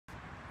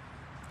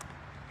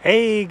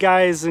Hey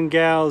guys and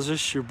gals, this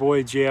is your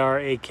boy JR,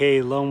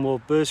 aka Lone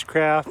Wolf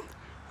Bushcraft.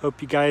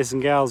 Hope you guys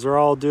and gals are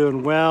all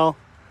doing well.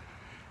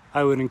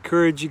 I would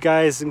encourage you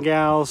guys and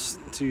gals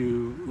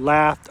to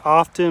laugh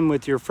often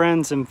with your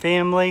friends and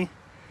family.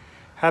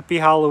 Happy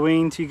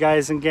Halloween to you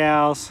guys and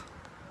gals.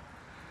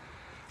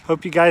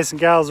 Hope you guys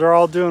and gals are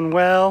all doing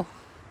well.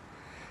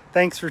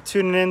 Thanks for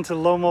tuning in to the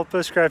Lone Wolf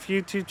Bushcraft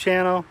YouTube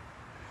channel.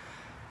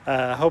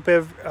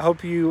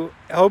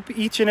 Hope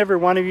each and every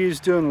one of you is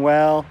doing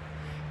well,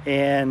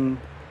 and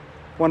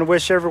want to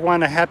wish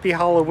everyone a happy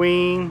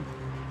Halloween,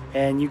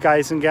 and you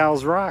guys and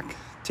gals rock.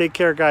 Take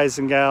care, guys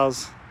and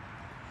gals.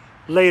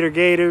 Later,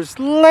 Gators.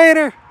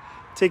 Later.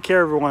 Take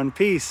care, everyone.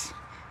 Peace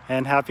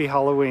and happy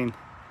Halloween.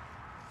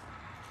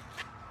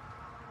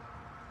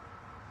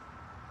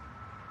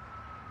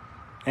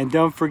 And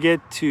don't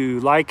forget to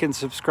like and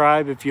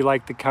subscribe if you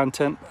like the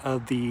content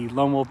of the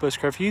Lone Wolf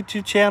Bushcraft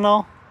YouTube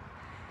channel.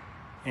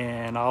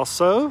 And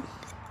also,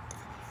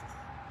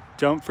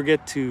 don't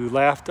forget to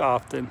laugh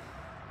often.